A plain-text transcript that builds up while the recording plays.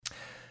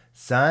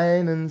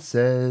Simon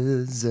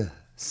says,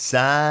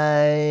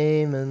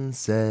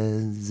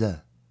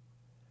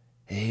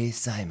 hey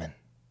Simon,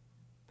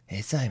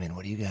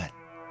 what do you got?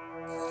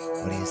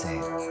 What are you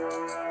saying?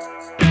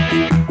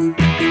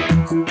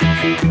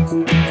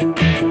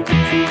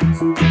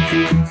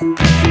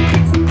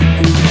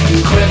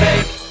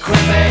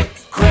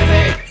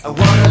 Quibby, I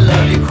wanna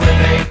love you,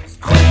 Quibby,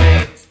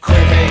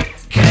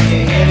 can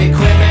you hear me,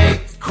 Quibby,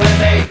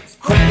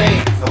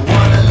 I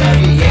wanna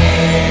love you, yeah.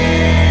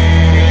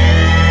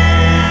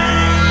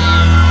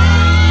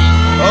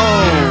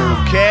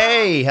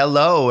 Okay,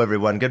 hello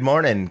everyone, good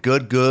morning,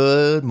 good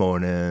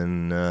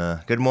morning,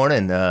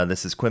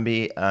 this is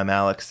Quimby, I'm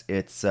Alex,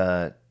 it's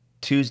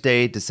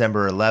Tuesday,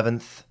 December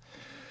 11th,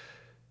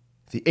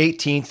 the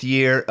 18th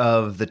year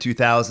of the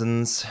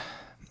 2000s,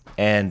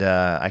 and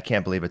I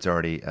can't believe it's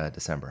already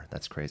December.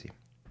 That's crazy.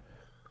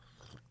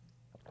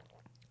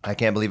 I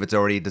can't believe it's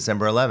already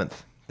December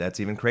 11th.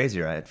 That's even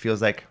crazier. I feel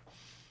like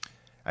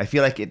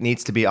it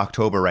needs to be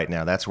October right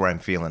now. That's where I'm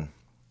feeling.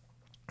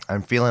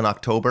 I'm feeling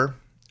October.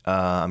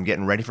 I'm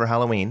getting ready for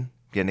Halloween.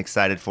 Getting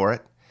excited for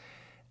it.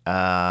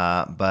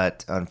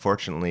 But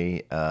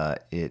unfortunately,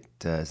 it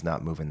is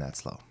not moving that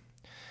slow.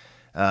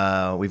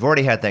 We've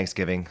already had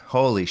Thanksgiving.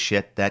 Holy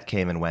shit, that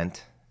came and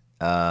went.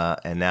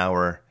 And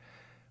now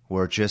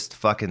we're just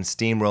fucking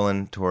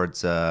steamrolling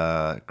towards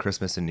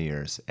Christmas and New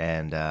Year's,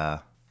 and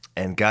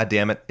god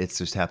damn it, it's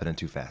just happening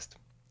too fast.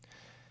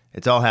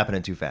 It's all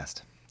happening too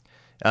fast.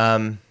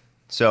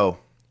 So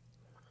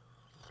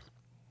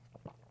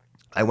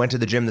I went to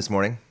the gym this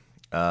morning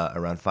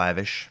around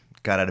 5-ish.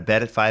 Got out of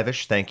bed at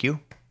 5-ish. Thank you.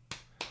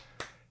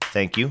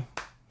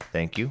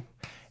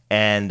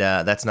 And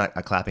that's not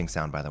a clapping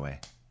sound, by the way.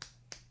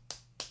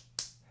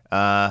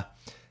 I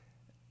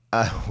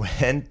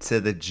went to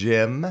the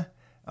gym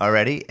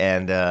already,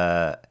 and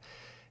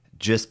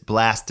just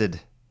blasted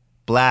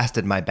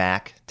my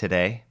back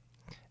today,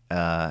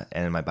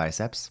 and my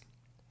biceps.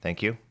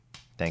 Thank you.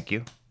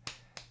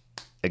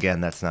 Again,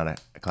 that's not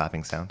a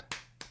clapping sound.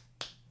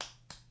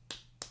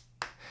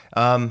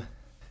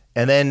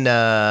 And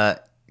then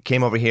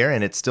came over here,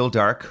 and it's still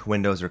dark.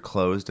 Windows are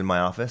closed in my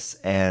office,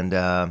 and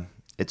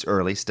it's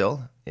early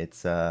still.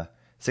 It's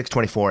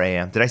 6:24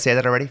 a.m. Did I say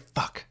that already?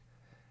 Fuck.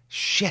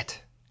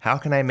 Shit. How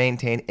can I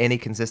maintain any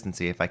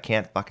consistency if I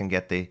can't fucking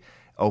get the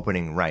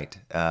opening right?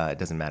 It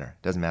doesn't matter.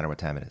 It doesn't matter what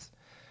time it is.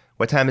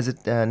 What time is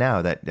it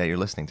now that you're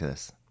listening to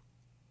this?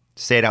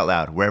 Say it out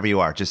loud. Wherever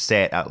you are, just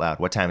say it out loud.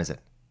 What time is it?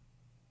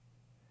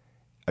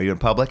 Are you in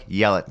public?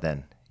 Yell it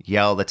then.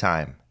 Yell the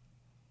time.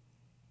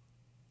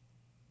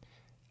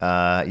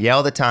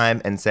 Yell the time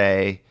and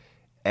say,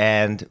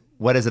 and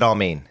what does it all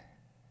mean?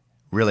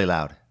 Really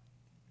loud.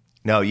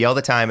 No, yell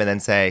the time and then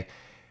say,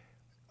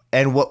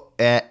 and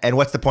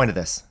what's the point of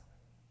this?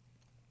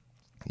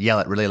 Yell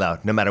it really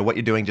loud. No matter what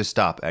you're doing, just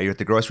stop. Are you at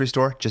the grocery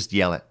store? Just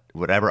yell it.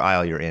 Whatever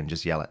aisle you're in,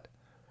 just yell it.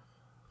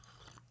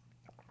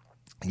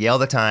 Yell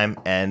the time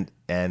and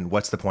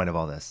what's the point of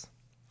all this?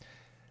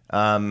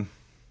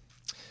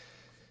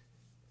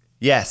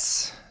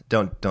 Yes.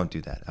 Don't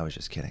do that. I was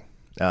just kidding.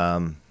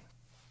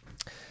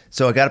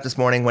 So I got up this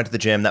morning, went to the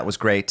gym. That was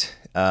great.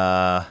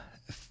 It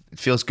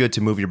feels good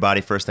to move your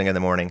body first thing in the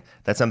morning.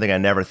 That's something I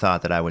never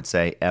thought that I would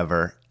say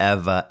ever.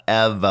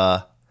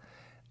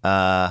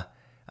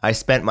 I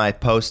spent my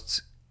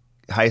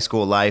post-high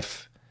school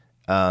life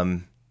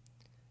trying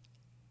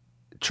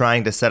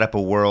to set up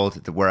a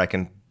world where I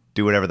can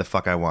do whatever the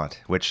fuck I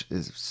want, which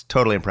is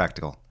totally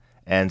impractical.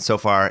 And so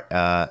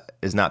far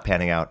is not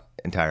panning out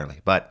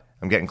entirely, but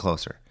I'm getting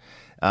closer.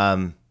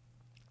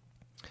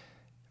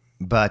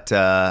 But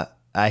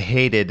I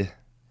hated,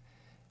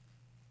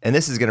 and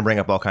this is going to bring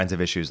up all kinds of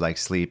issues like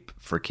sleep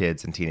for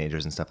kids and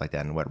teenagers and stuff like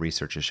that and what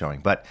research is showing.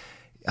 But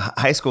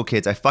high school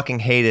kids, I fucking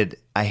hated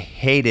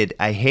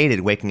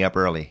waking up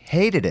early.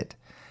 Hated it.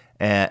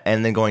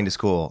 And then going to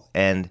school.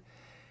 And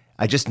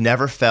I just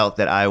never felt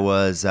that I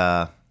was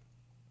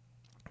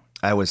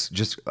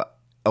just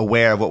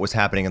aware of what was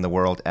happening in the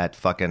world at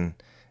fucking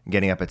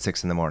getting up at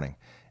 6 a.m.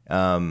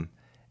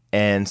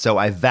 And so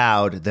I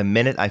vowed the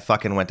minute I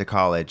fucking went to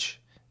college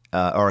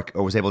or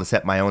was able to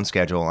set my own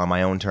schedule on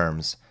my own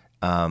terms,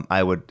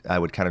 I would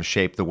kind of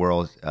shape the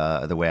world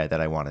the way that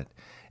I wanted.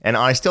 And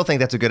I still think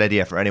that's a good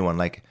idea for anyone.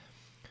 Like,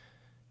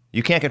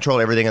 you can't control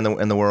everything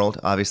in the world,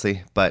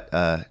 obviously, but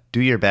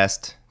do your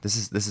best. This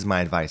is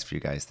my advice for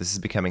you guys. This is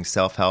becoming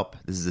self-help.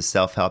 This is a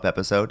self-help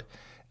episode.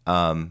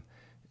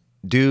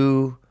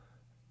 Do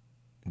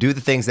the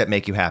things that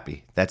make you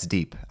happy. That's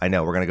deep. I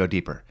know, we're gonna go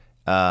deeper.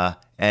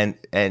 And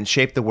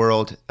shape the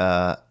world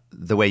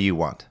the way you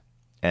want,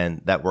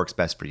 and that works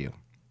best for you.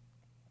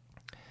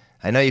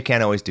 I know you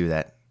can't always do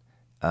that,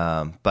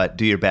 but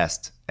do your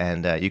best.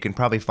 And you can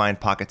probably find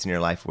pockets in your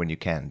life when you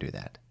can do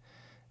that.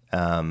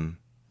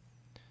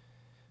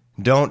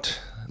 Don't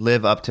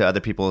live up to other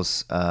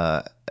people's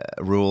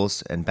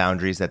rules and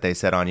boundaries that they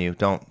set on you.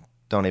 Don't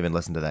even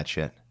listen to that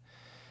shit.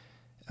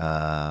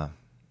 And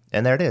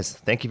there it is.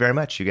 Thank you very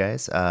much, you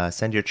guys.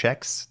 Send your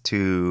checks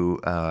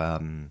to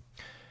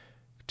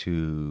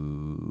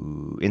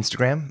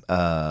Instagram,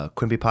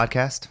 Quimby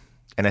Podcast,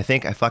 And I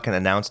think I fucking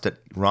announced it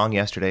wrong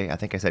yesterday. I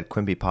think I said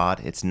Quimby Pod.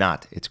 It's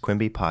not. It's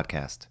Quimby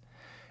Podcast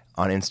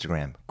on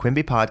Instagram.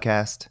 Quimby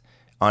Podcast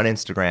on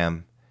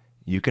Instagram.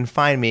 You can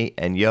find me,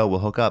 and we'll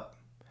hook up.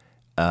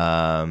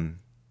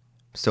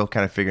 Still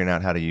kind of figuring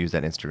out how to use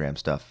that Instagram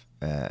stuff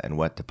and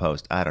what to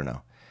post. I don't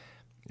know.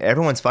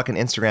 Everyone's fucking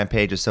Instagram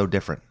page is so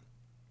different.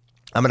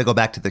 I'm going to go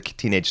back to the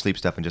teenage sleep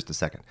stuff in just a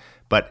second.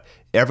 But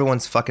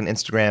everyone's fucking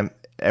Instagram,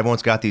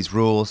 everyone's got these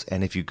rules.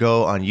 And if you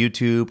go on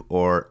YouTube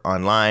or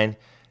online,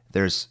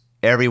 there's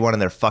everyone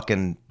and their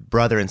fucking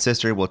brother and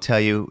sister will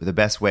tell you the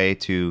best way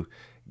to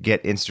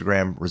get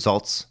Instagram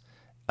results,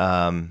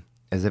 as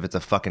if it's a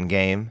fucking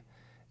game,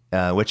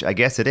 which I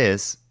guess it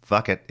is.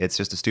 Fuck it. It's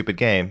just a stupid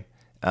game.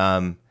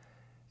 And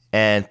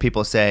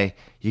people say,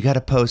 you got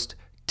to post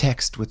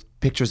text with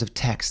pictures of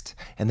text,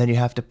 and then you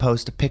have to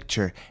post a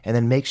picture, and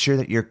then make sure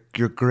that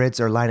your grids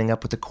are lining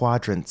up with the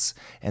quadrants,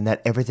 and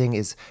that everything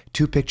is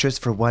 2 pictures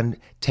for 1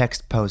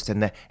 text post,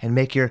 and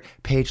make your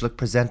page look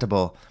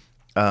presentable.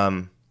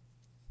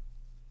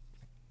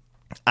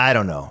 I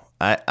don't know.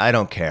 I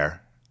don't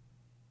care.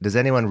 Does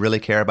anyone really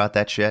care about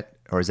that shit?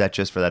 Or is that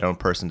just for that own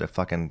person to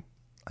fucking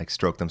like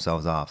stroke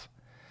themselves off?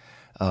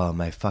 Oh,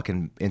 my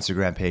fucking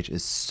Instagram page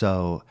is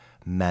so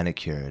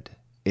manicured.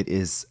 It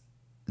is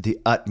the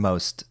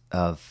utmost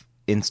of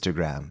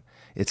Instagram.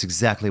 It's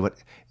exactly what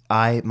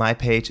my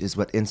page is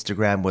what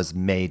Instagram was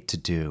made to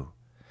do.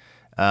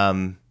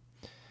 I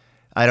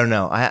don't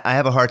know. I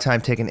have a hard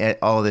time taking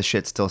all of this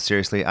shit still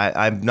seriously.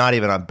 I'm not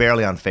even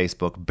barely on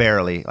Facebook.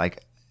 Barely.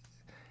 Like,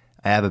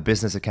 I have a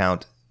business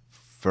account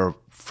for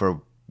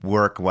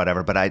work,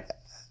 whatever, but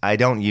I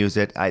don't use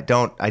it. I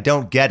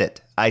don't get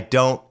it. I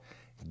don't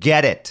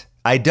get it.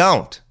 I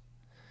don't.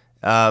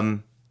 I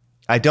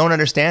don't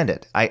understand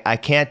it.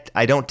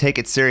 I don't take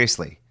it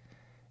seriously.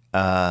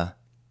 I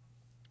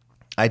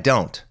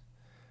don't.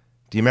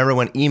 Do you remember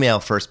when email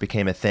first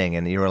became a thing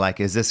and you were like,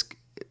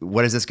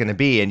 what is this going to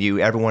be? And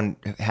everyone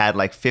had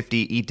like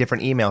 50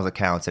 different email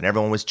accounts, and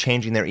everyone was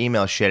changing their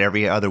email shit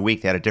every other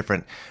week. They had a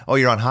different, oh,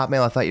 you're on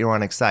Hotmail? I thought you were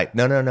on Excite.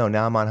 No,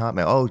 now I'm on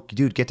Hotmail. Oh,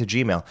 dude, get to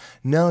Gmail.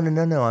 No,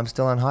 I'm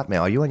still on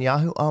Hotmail. Are you on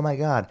Yahoo? Oh my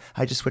God,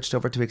 I just switched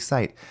over to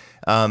Excite.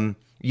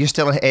 You're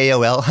still on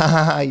AOL? Ha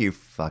ha ha, you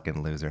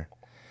fucking loser.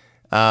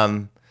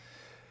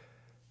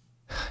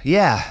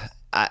 Yeah,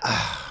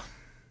 I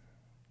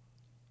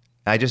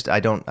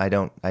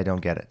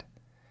don't get it.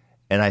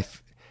 And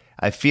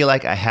I feel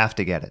like I have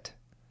to get it.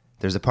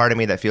 There's a part of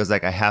me that feels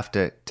like I have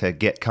to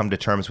come to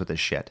terms with this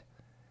shit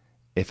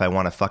if I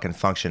want to fucking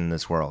function in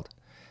this world.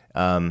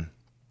 And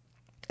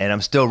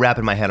I'm still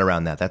wrapping my head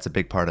around that. That's a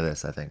big part of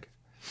this, I think.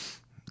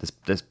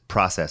 This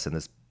process and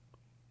this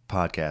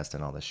podcast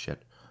and all this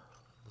shit.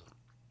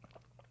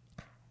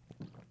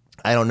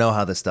 I don't know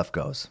how this stuff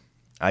goes.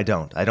 I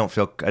don't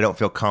feel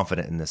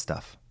confident in this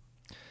stuff.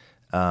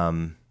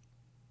 And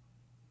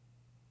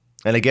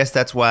I guess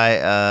that's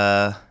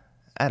why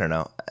I don't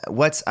know.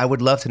 I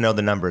would love to know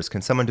the numbers.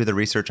 Can someone do the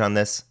research on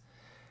this?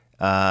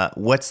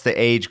 What's the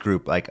age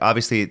group? Like,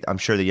 obviously, I'm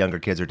sure the younger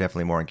kids are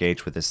definitely more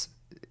engaged with this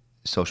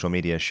social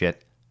media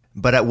shit.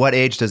 But at what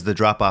age does the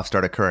drop-off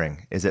start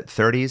occurring? Is it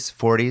 30s,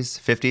 40s,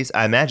 50s?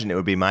 I imagine it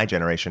would be my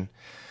generation.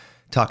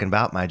 Talking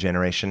about my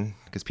generation,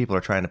 because people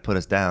are trying to put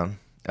us down.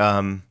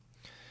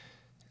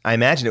 I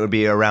imagine it would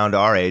be around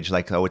our age,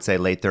 like I would say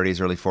late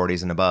 30s, early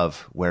 40s and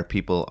above, where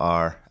people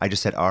are, I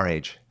just said our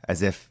age,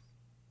 as if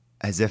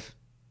I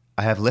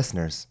have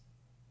listeners.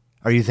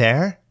 Are you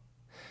there?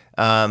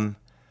 I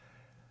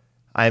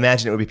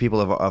imagine it would be people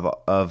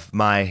of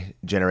my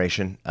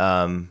generation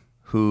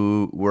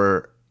who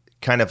were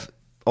kind of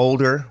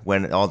older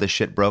when all this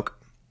shit broke.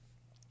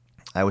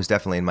 I was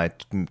definitely in my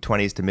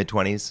 20s to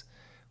mid-20s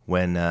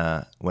when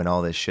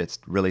all this shit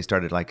really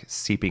started like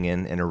seeping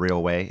in a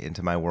real way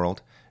into my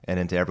world and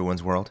into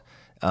everyone's world.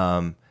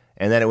 And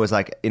then it was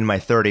like in my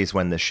 30s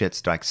when the shit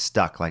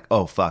stuck, like,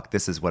 oh, fuck,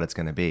 this is what it's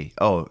going to be.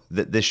 Oh,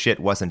 this shit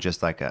wasn't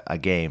just like a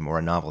game or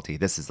a novelty.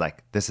 This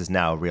is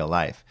now real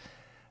life,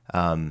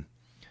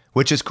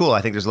 which is cool.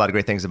 I think there's a lot of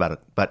great things about it,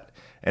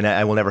 and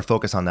I will never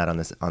focus on that on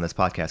this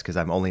podcast because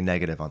I'm only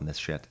negative on this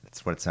shit.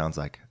 That's what it sounds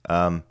like.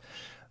 I'm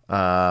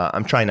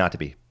trying not to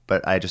be,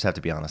 but I just have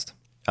to be honest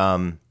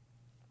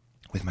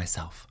with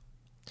myself.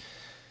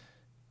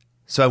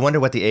 So I wonder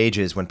what the age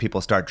is when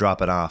people start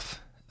dropping off,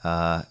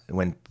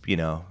 when,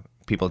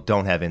 people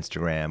don't have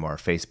Instagram or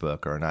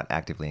Facebook or are not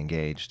actively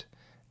engaged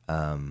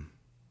in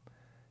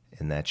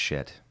that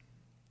shit.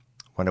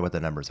 Wonder what the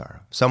numbers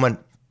are. Someone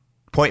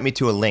point me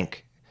to a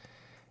link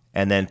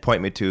and then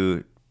point me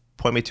to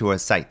a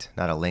site,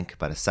 not a link,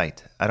 but a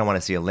site. I don't want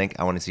to see a link.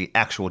 I want to see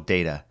actual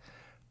data.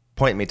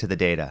 Point me to the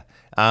data.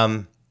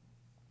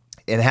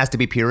 It has to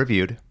be peer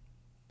reviewed,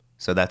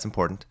 so that's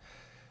important.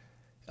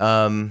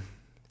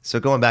 So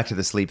going back to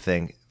the sleep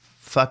thing,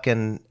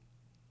 fucking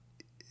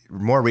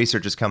more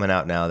research is coming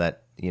out now that,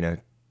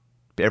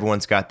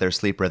 everyone's got their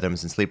sleep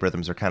rhythms, and sleep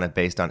rhythms are kind of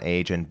based on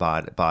age and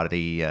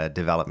body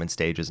development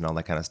stages and all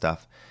that kind of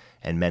stuff,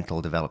 and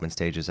mental development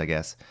stages, I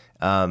guess.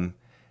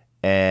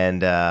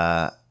 And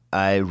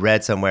I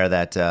read somewhere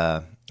that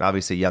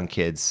obviously young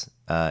kids,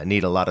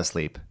 need a lot of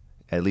sleep,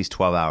 at least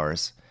 12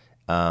 hours.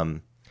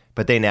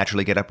 But they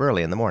naturally get up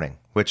early in the morning,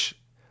 which,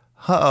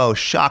 oh,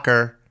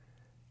 shocker,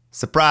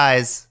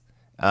 surprise,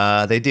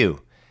 they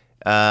do.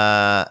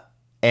 And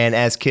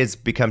as kids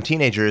become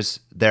teenagers,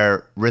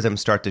 their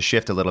rhythms start to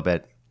shift a little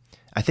bit.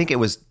 I think it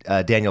was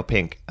Daniel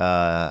Pink.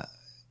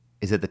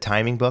 Is it the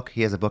timing book?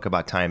 He has a book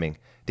about timing.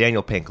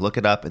 Daniel Pink, look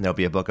it up, and there'll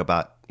be a book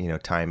about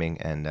timing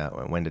and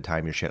when to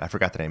time your shit. I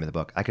forgot the name of the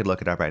book. I could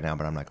look it up right now,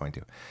 but I'm not going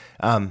to.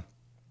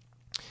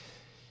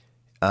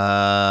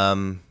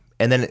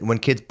 And then when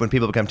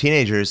people become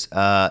teenagers,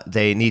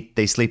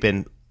 they sleep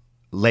in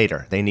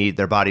later.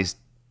 Their bodies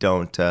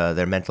don't,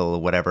 their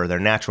mental whatever, their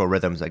natural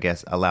rhythms, I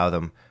guess, allow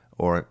them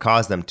or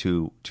cause them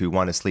to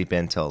want to sleep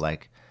in till 9,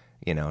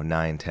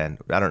 10.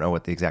 I don't know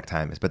what the exact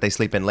time is, but they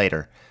sleep in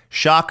later.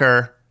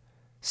 Shocker.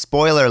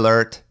 Spoiler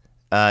alert.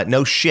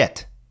 No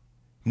shit.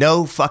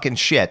 No fucking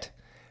shit.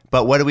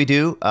 But what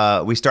do?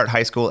 We start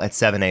high school at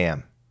 7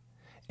 a.m.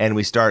 and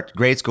we start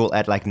grade school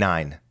at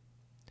 9.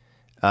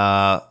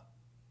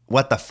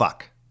 What the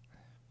fuck?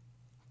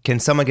 Can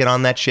someone get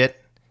on that shit?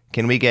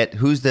 Can we get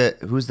who's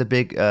the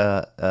big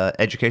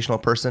educational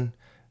person?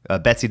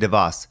 Betsy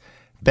DeVos.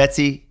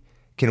 Betsy,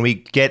 can we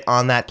get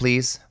on that,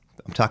 please?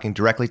 I'm talking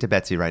directly to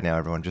Betsy right now.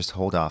 Everyone, just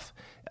hold off.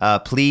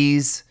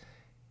 Please,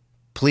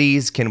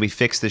 can we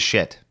fix this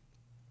shit?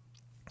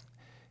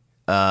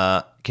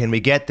 Can we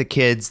get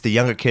the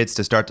younger kids,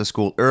 to start the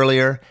school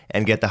earlier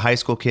and get the high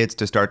school kids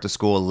to start the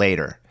school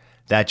later?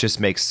 That just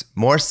makes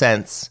more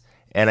sense.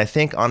 And I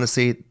think,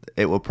 honestly,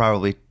 it will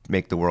probably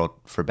make the world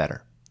for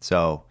better.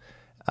 So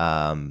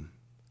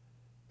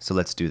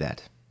let's do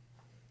that,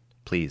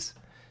 please.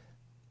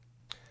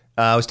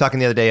 I was talking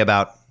the other day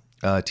about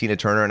Tina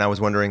Turner, and I was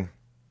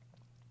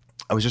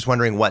just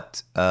wondering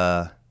what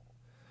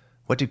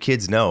do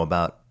kids know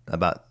about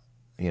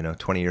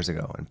 20 years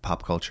ago in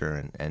pop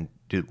culture, and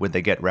would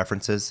they get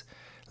references?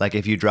 Like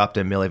if you dropped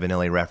a Milli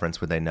Vanilli reference,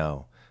 would they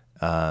know?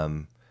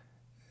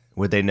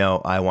 Would they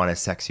know I Want to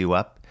Sex You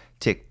Up?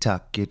 Tick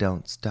tock, you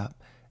don't stop.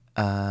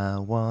 I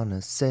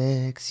wanna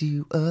sex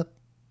you up.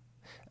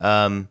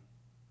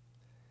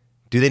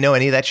 Do they know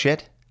any of that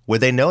shit? Would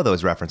they know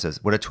those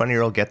references? Would a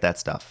 20-year-old get that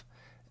stuff?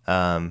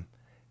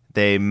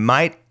 They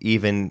might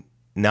even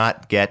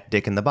not get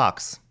Dick in the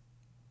Box.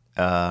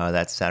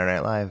 That's Saturday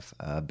Night Live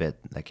bit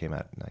that came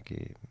out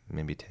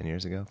maybe 10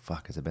 years ago.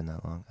 Fuck, has it been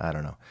that long? I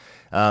don't know.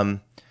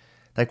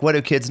 What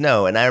do kids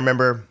know? And I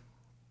remember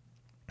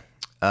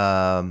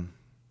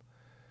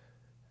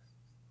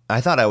I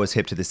thought I was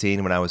hip to the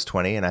scene when I was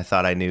 20, and I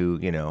thought I knew,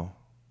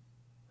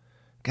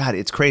 God,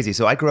 it's crazy.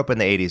 So I grew up in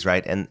the 80s,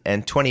 right?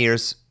 And 20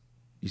 years,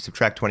 you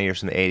subtract 20 years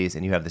from the 80s,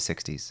 and you have the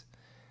 60s.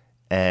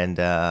 And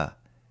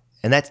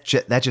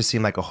that just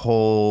seemed like a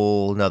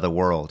whole nother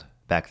world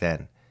back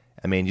then.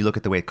 I mean, you look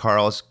at the way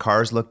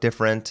cars looked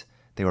different.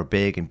 They were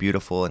big and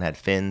beautiful and had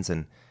fins,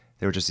 and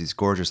they were just these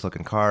gorgeous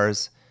looking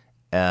cars.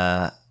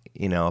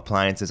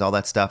 Appliances, all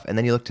that stuff. And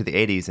then you look to the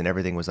 80s, and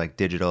everything was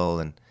digital,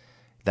 and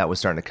that was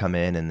starting to come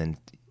in, and then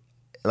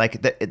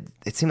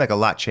it seemed like a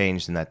lot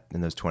changed in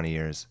those 20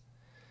 years.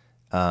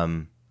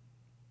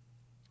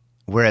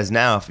 Whereas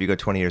now, if you go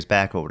 20 years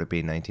back, what would it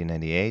be?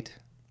 1998.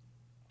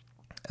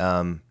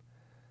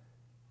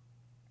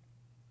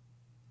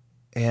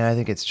 Yeah, I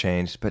think it's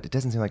changed, but it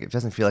doesn't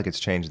feel like it's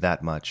changed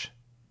that much.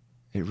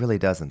 It really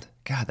doesn't.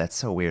 God, that's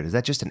so weird. Is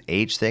that just an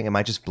age thing? Am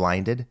I just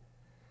blinded?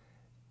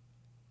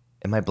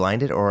 Am I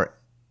blinded, or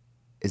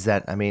is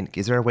there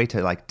a way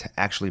to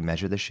actually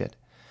measure this shit?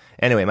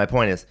 Anyway, my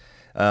point is,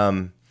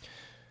 I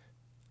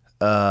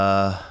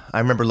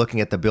remember looking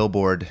at the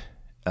Billboard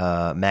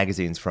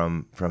magazines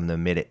from the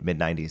mid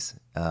 90s.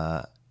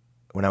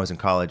 When I was in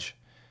college,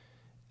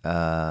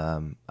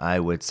 I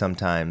would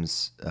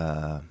sometimes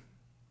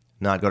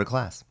not go to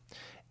class,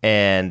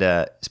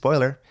 and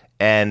spoiler,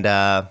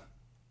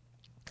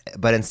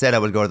 but instead I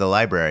would go to the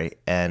library,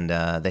 and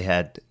they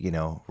had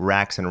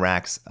racks and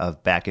racks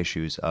of back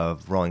issues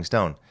of Rolling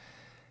Stone,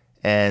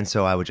 and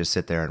so I would just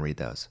sit there and read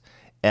those.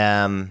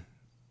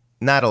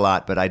 Not a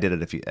lot, but I did it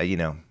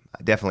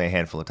definitely a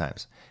handful of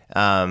times.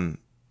 I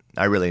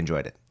really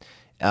enjoyed it.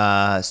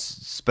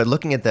 But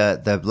looking at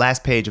the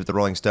last page of the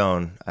Rolling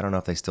Stone, I don't know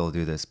if they still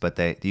do this, but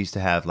they used to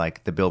have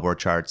the Billboard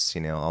charts,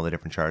 all the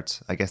different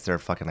charts. I guess there are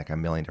fucking a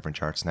million different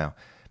charts now.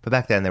 But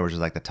back then there was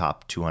just the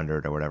top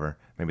 200 or whatever,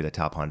 maybe the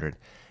top 100.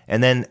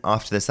 And then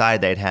off to the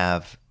side they'd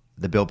have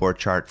the Billboard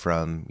chart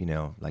from,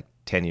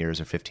 10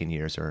 years or 15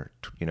 years or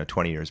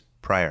 20 years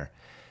prior.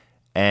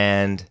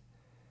 And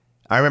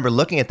I remember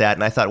looking at that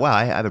and I thought, wow,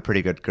 I have a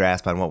pretty good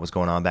grasp on what was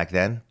going on back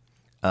then.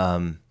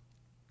 But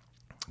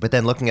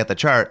then looking at the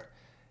chart,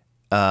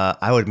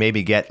 I would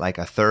maybe get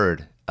a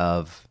third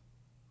of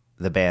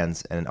the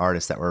bands and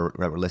artists that were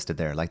listed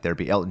there. There'd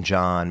be Elton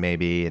John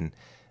maybe, and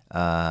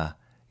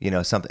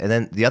something. And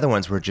then the other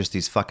ones were just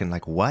these fucking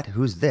what?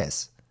 Who's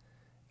this?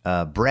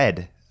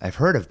 Bread. I've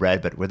heard of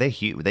Bread, but were they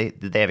huge?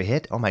 Did they have a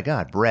hit? Oh my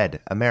God,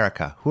 Bread,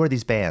 America. Who are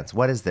these bands?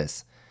 What is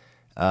this?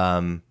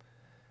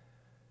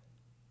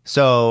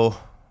 So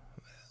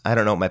I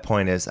don't know what my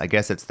point is. I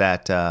guess it's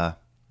that I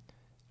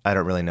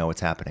don't really know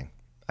what's happening.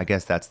 I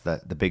guess that's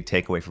the big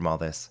takeaway from all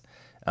this.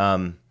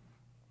 So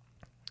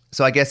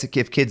I guess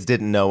if kids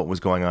didn't know what was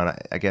going on,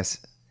 I guess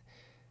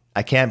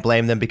I can't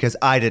blame them because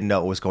I didn't know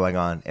what was going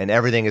on, and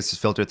everything is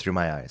filtered through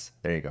my eyes.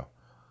 There you go.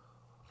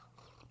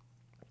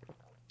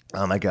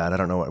 Oh my God, I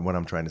don't know what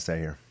I'm trying to say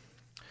here.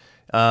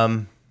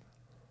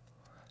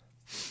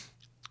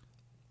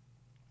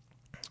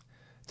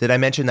 Did I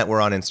mention that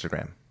we're on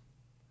Instagram?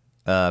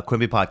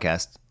 Quimby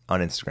Podcast on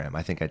Instagram.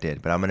 I think I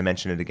did, but I'm going to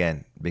mention it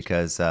again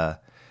because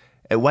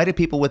why do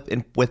people with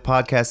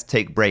podcasts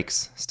take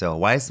breaks still?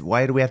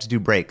 Why do we have to do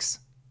breaks?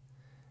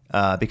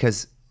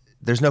 Because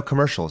there's no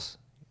commercials.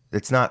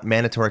 It's not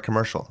mandatory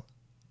commercial.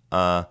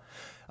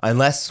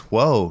 Unless,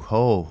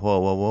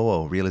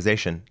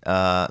 realization.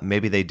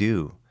 Maybe they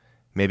do.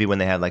 Maybe when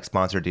they have like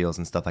sponsor deals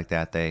and stuff like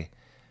that, they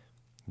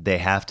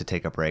have to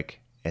take a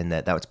break, and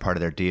that was part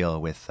of their deal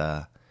with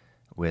the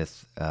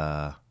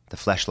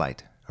Fleshlight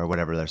or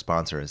whatever their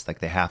sponsor is. Like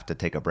they have to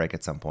take a break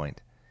at some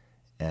point,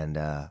 and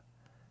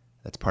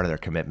that's part of their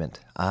commitment.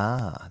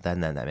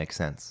 Then that makes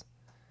sense.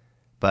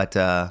 But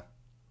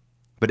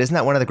isn't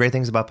that one of the great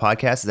things about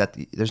podcasts is that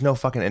there's no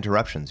fucking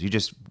interruptions. You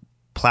just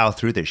plow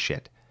through this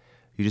shit.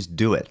 You just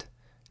do it.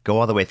 Go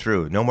all the way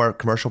through. No more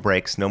commercial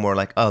breaks. No more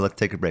like, oh, let's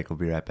take a break. We'll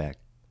be right back.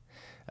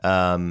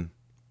 No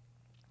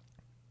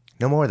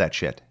more of that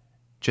shit.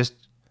 Just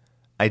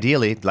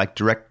ideally like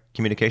direct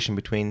communication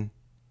between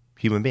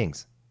human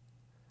beings.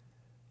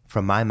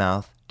 From my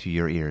mouth to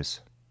your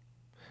ears.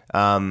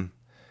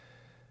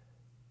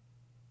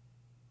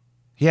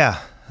 Yeah,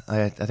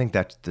 I think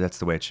that's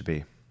the way it should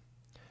be.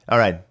 All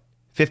right,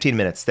 15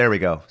 minutes. There we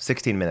go.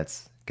 16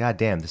 minutes. God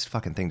damn, this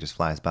fucking thing just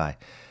flies by.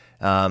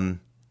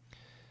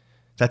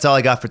 That's all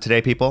I got for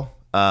today, people.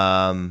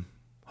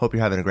 Hope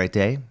you're having a great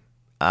day.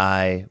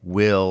 I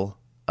will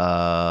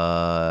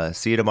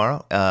see you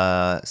tomorrow.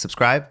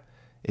 Subscribe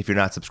if you're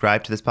not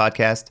subscribed to this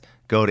podcast.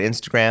 Go to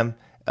Instagram.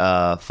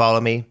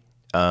 Follow me.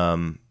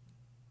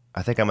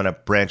 I think I'm going to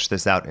branch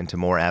this out into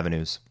more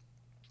avenues.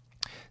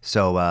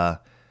 So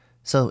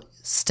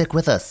stick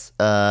with us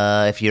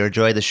if you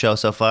enjoyed the show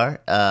so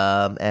far.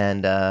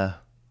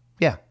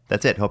 Yeah,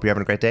 that's it. Hope you're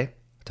having a great day.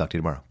 Talk to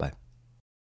you tomorrow. Bye.